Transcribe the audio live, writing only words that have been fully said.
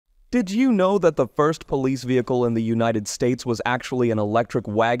Did you know that the first police vehicle in the United States was actually an electric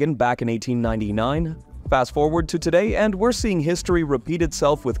wagon back in 1899? Fast forward to today, and we're seeing history repeat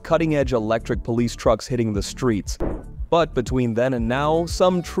itself with cutting-edge electric police trucks hitting the streets. But between then and now,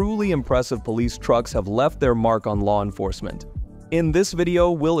 some truly impressive police trucks have left their mark on law enforcement. In this video,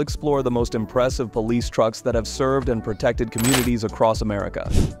 we'll explore the most impressive police trucks that have served and protected communities across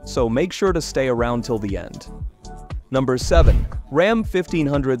America. So make sure to stay around till the end. Number 7. Ram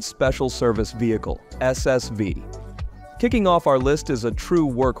 1500 Special Service Vehicle, SSV. Kicking off our list is a true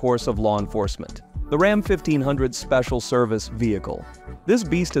workhorse of law enforcement, the Ram 1500 Special Service Vehicle. This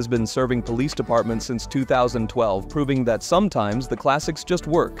beast has been serving police departments since 2012, proving that sometimes the classics just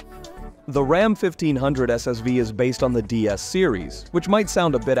work. The Ram 1500 SSV is based on the DS series, which might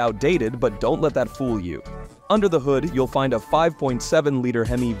sound a bit outdated, but don't let that fool you. Under the hood, you'll find a 5.7-liter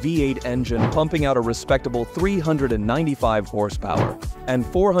Hemi V8 engine pumping out a respectable 395 horsepower and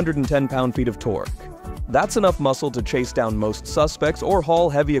 410 pound-feet of torque. That's enough muscle to chase down most suspects or haul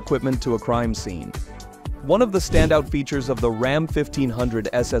heavy equipment to a crime scene. One of the standout features of the Ram 1500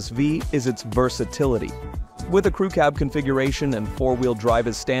 SSV is its versatility. With a crew cab configuration and four-wheel drive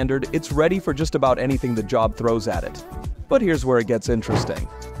as standard, it's ready for just about anything the job throws at it. But here's where it gets interesting.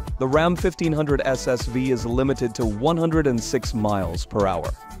 The Ram 1500 SSV is limited to 106 miles per hour.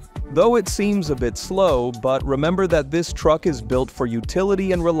 Though it seems a bit slow, but remember that this truck is built for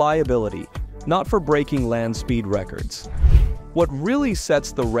utility and reliability, not for breaking land speed records. What really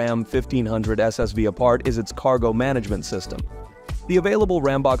sets the Ram 1500 SSV apart is its cargo management system. The available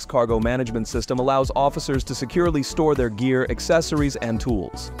Rambox cargo management system allows officers to securely store their gear, accessories, and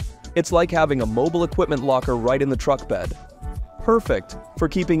tools. It's like having a mobile equipment locker right in the truck bed. Perfect for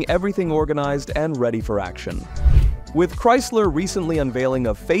keeping everything organized and ready for action. With Chrysler recently unveiling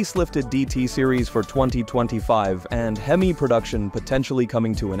a facelifted DT series for 2025 and Hemi production potentially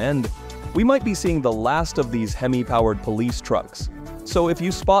coming to an end, we might be seeing the last of these Hemi-powered police trucks. So if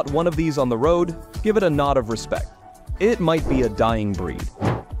you spot one of these on the road, give it a nod of respect. It might be a dying breed.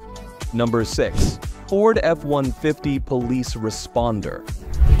 Number 6. Ford F-150 Police Responder.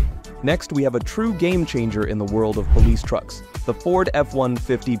 Next, we have a true game-changer in the world of police trucks, the Ford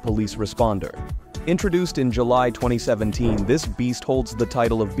F-150 Police Responder. Introduced in July 2017, this beast holds the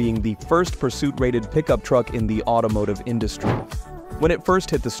title of being the first pursuit-rated pickup truck in the automotive industry. When it first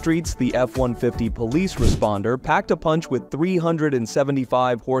hit the streets, the F-150 Police Responder packed a punch with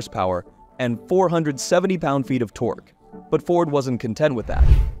 375 horsepower and 470 pound-feet of torque. But Ford wasn't content with that.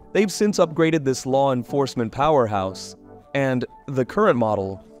 They've since upgraded this law enforcement powerhouse, and the current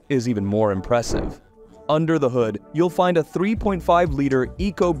model is even more impressive. Under the hood, you'll find a 3.5-liter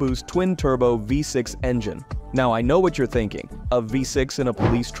EcoBoost twin-turbo V6 engine. Now I know what you're thinking, a V6 in a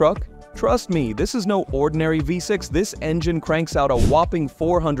police truck? Trust me, this is no ordinary V6. This engine cranks out a whopping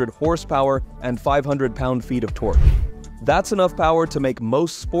 400 horsepower and 500 pound-feet of torque. That's enough power to make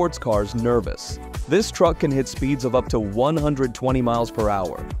most sports cars nervous. This truck can hit speeds of up to 120 miles per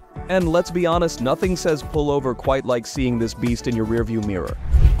hour. And let's be honest, nothing says pullover quite like seeing this beast in your rearview mirror.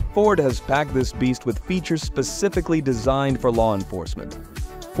 Ford has packed this beast with features specifically designed for law enforcement.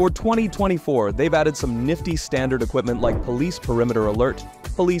 For 2024, they've added some nifty standard equipment like Police Perimeter Alert,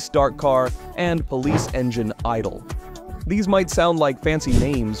 Police Dark Car, and Police Engine Idle. These might sound like fancy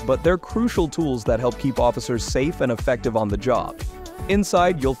names, but they're crucial tools that help keep officers safe and effective on the job.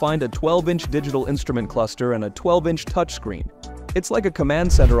 Inside, you'll find a 12-inch digital instrument cluster and a 12-inch touchscreen. It's like a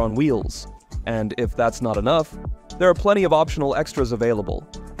command center on wheels. And if that's not enough, there are plenty of optional extras available,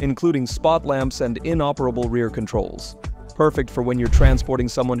 including spot lamps and inoperable rear controls. Perfect for when you're transporting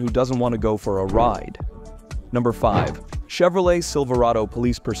someone who doesn't want to go for a ride. Number 5. Chevrolet Silverado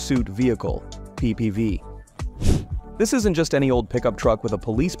Police Pursuit Vehicle, PPV. This isn't just any old pickup truck with a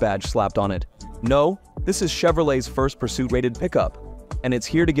police badge slapped on it. No, this is Chevrolet's first pursuit-rated pickup, and it's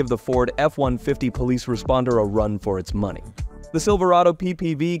here to give the Ford F-150 Police Responder a run for its money. The Silverado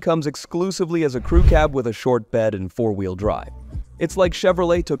PPV comes exclusively as a crew cab with a short bed and four-wheel drive. It's like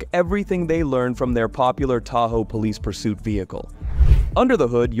Chevrolet took everything they learned from their popular Tahoe police pursuit vehicle. Under the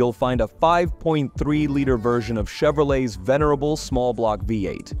hood, you'll find a 5.3-liter version of Chevrolet's venerable small block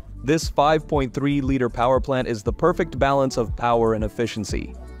V8. This 5.3-liter power plant is the perfect balance of power and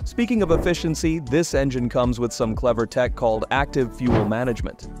efficiency. Speaking of efficiency, this engine comes with some clever tech called active fuel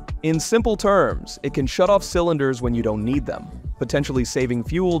management. In simple terms, it can shut off cylinders when you don't need them, potentially saving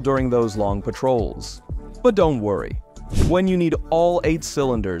fuel during those long patrols. But don't worry. When you need all 8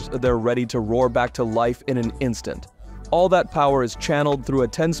 cylinders, they're ready to roar back to life in an instant. All that power is channeled through a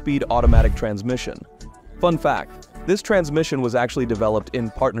 10-speed automatic transmission. Fun fact, this transmission was actually developed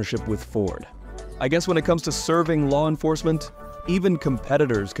in partnership with Ford. I guess when it comes to serving law enforcement, Even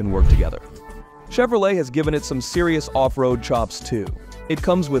competitors can work together. Chevrolet has given it some serious off-road chops too. It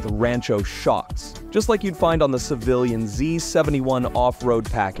comes with Rancho shocks, just like you'd find on the civilian Z71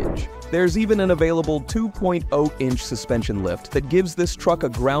 off-road package. There's even an available 2.0-inch suspension lift that gives this truck a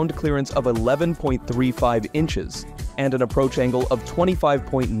ground clearance of 11.35 inches and an approach angle of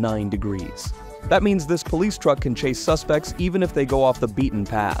 25.9 degrees. That means this police truck can chase suspects even if they go off the beaten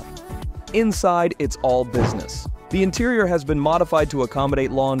path. Inside, it's all business. The interior has been modified to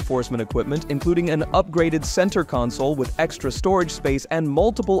accommodate law enforcement equipment, including an upgraded center console with extra storage space and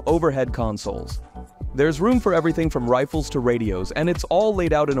multiple overhead consoles. There's room for everything from rifles to radios, and it's all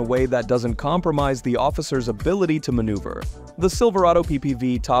laid out in a way that doesn't compromise the officer's ability to maneuver. The Silverado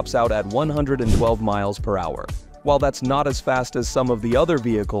PPV tops out at 112 miles per hour. While that's not as fast as some of the other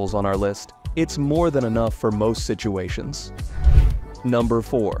vehicles on our list, it's more than enough for most situations. Number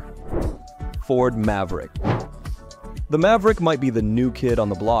 4. Ford Maverick. The Maverick might be the new kid on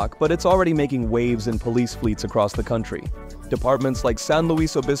the block, but it's already making waves in police fleets across the country. Departments like San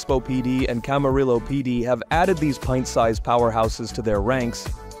Luis Obispo PD and Camarillo PD have added these pint-sized powerhouses to their ranks,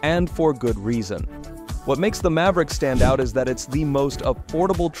 and for good reason. What makes the Maverick stand out is that it's the most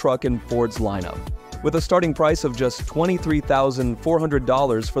affordable truck in Ford's lineup. With a starting price of just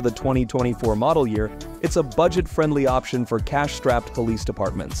 $23,400 for the 2024 model year, it's a budget-friendly option for cash-strapped police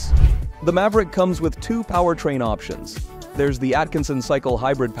departments. The Maverick comes with 2 powertrain options. There's the Atkinson Cycle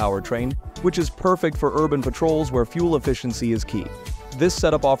Hybrid powertrain, which is perfect for urban patrols where fuel efficiency is key. This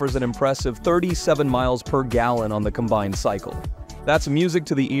setup offers an impressive 37 miles per gallon on the combined cycle. That's music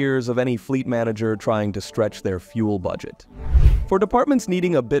to the ears of any fleet manager trying to stretch their fuel budget. For departments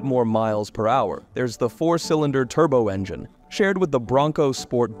needing a bit more miles per hour, there's the 4-cylinder turbo engine, shared with the Bronco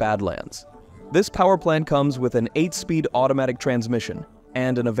Sport Badlands. This power plant comes with an 8-speed automatic transmission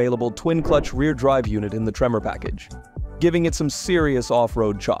and an available twin-clutch rear drive unit in the Tremor package, giving it some serious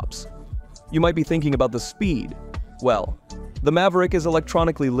off-road chops. You might be thinking about the speed. Well, the Maverick is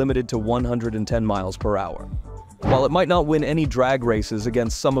electronically limited to 110 miles per hour. While it might not win any drag races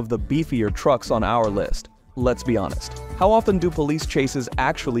against some of the beefier trucks on our list, let's be honest, how often do police chases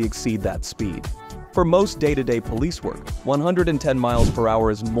actually exceed that speed? For most day-to-day police work, 110 miles per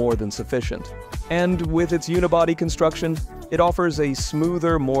hour is more than sufficient. And with its unibody construction, it offers a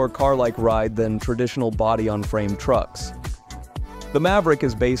smoother, more car-like ride than traditional body-on-frame trucks. The Maverick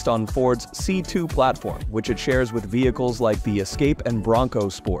is based on Ford's C2 platform, which it shares with vehicles like the Escape and Bronco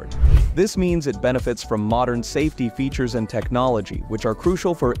Sport. This means it benefits from modern safety features and technology, which are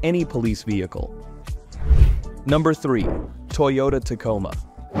crucial for any police vehicle. Number 3. Toyota Tacoma.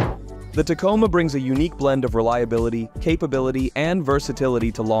 The Tacoma brings a unique blend of reliability, capability, and versatility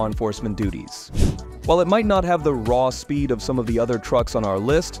to law enforcement duties. While it might not have the raw speed of some of the other trucks on our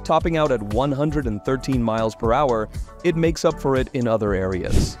list, topping out at 113 miles per hour, it makes up for it in other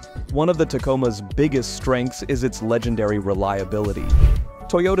areas. One of the Tacoma's biggest strengths is its legendary reliability.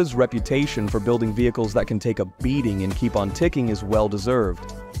 Toyota's reputation for building vehicles that can take a beating and keep on ticking is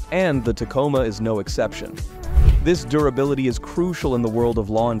well-deserved, and the Tacoma is no exception. This durability is crucial in the world of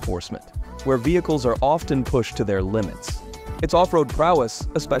law enforcement, where vehicles are often pushed to their limits. Its off-road prowess,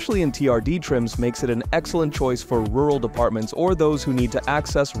 especially in TRD trims, makes it an excellent choice for rural departments or those who need to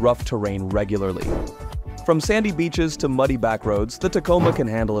access rough terrain regularly. From sandy beaches to muddy back roads, the Tacoma can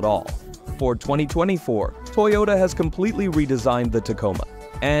handle it all. For 2024, Toyota has completely redesigned the Tacoma,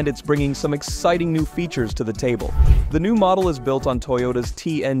 and it's bringing some exciting new features to the table. The new model is built on Toyota's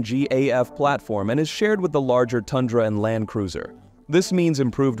TNGA-F platform and is shared with the larger Tundra and Land Cruiser. This means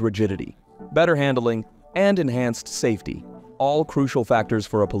improved rigidity, better handling, and enhanced safety, all crucial factors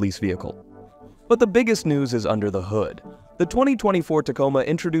for a police vehicle. But the biggest news is under the hood. The 2024 Tacoma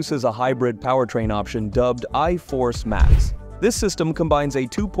introduces a hybrid powertrain option dubbed iForce Max. This system combines a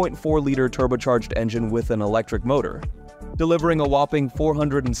 2.4-liter turbocharged engine with an electric motor, delivering a whopping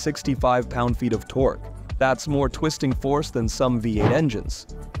 465 pound-feet of torque. That's more twisting force than some V8 engines.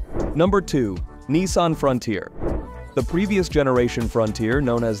 Number 2. Nissan Frontier. The previous generation Frontier,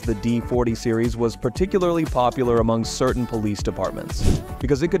 known as the D40 series, was particularly popular among certain police departments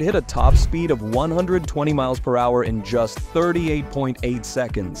because it could hit a top speed of 120 miles per hour in just 38.8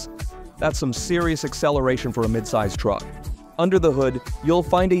 seconds. That's some serious acceleration for a mid-sized truck. Under the hood, you'll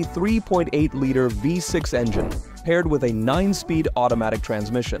find a 3.8-liter V6 engine paired with a 9-speed automatic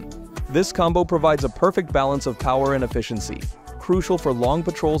transmission. This combo provides a perfect balance of power and efficiency, crucial for long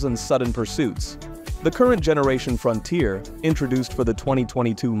patrols and sudden pursuits. The current generation Frontier, introduced for the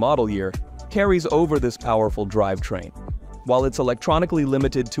 2022 model year, carries over this powerful drivetrain. While it's electronically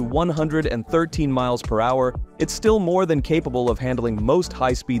limited to 113 miles per hour, it's still more than capable of handling most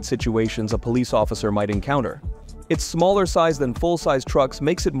high-speed situations a police officer might encounter. Its smaller size than full-size trucks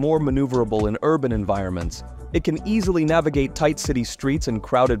makes it more maneuverable in urban environments. It can easily navigate tight city streets and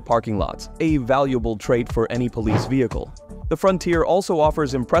crowded parking lots, a valuable trait for any police vehicle. The Frontier also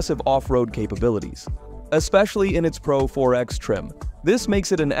offers impressive off-road capabilities, especially in its Pro 4X trim. This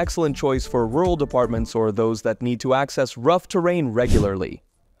makes it an excellent choice for rural departments or those that need to access rough terrain regularly.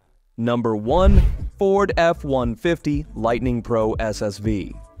 Number 1. Ford F-150 Lightning Pro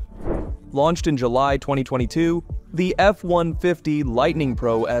SSV. Launched in July 2022, the F-150 Lightning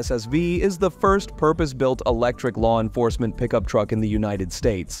Pro SSV is the first purpose-built electric law enforcement pickup truck in the United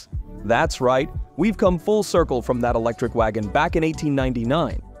States. That's right, we've come full circle from that electric wagon back in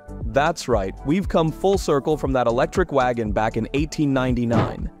 1899.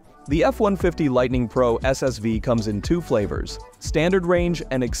 The F-150 Lightning Pro SSV comes in two flavors, standard range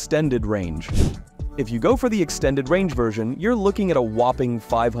and extended range. If you go for the extended range version, you're looking at a whopping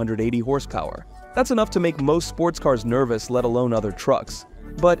 580 horsepower. That's enough to make most sports cars nervous, let alone other trucks.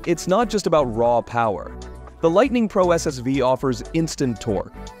 But it's not just about raw power. The Lightning Pro SSV offers instant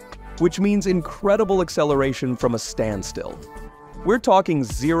torque, which means incredible acceleration from a standstill. We're talking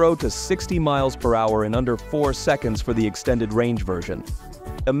 0 to 60 miles per hour in under 4 seconds for the extended range version.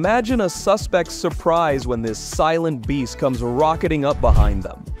 Imagine a suspect's surprise when this silent beast comes rocketing up behind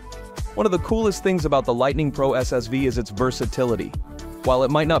them. One of the coolest things about the Lightning Pro SSV is its versatility. While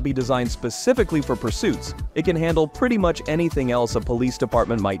it might not be designed specifically for pursuits, it can handle pretty much anything else a police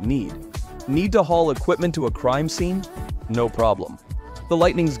department might need. Need to haul equipment to a crime scene? No problem. The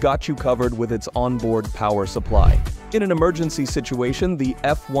Lightning's got you covered with its onboard power supply. In an emergency situation, the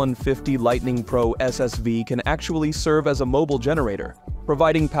F-150 Lightning Pro SSV can actually serve as a mobile generator,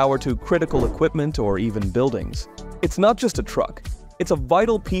 providing power to critical equipment or even buildings. It's not just a truck. It's a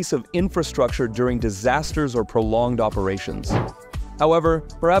vital piece of infrastructure during disasters or prolonged operations. However,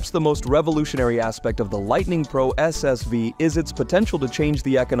 perhaps the most revolutionary aspect of the Lightning Pro SSV is its potential to change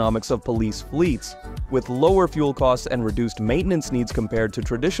the economics of police fleets. With lower fuel costs and reduced maintenance needs compared to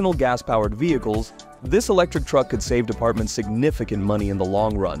traditional gas-powered vehicles, this electric truck could save departments significant money in the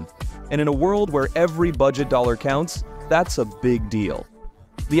long run. And in a world where every budget dollar counts, that's a big deal.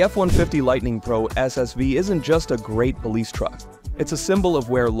 The F-150 Lightning Pro SSV isn't just a great police truck. It's a symbol of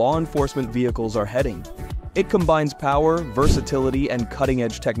where law enforcement vehicles are heading. It combines power, versatility, and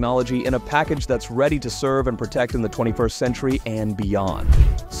cutting-edge technology in a package that's ready to serve and protect in the 21st century and beyond.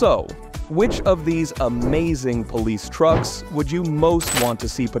 So, which of these amazing police trucks would you most want to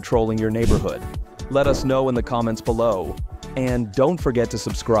see patrolling your neighborhood? Let us know in the comments below. And don't forget to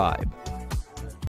subscribe.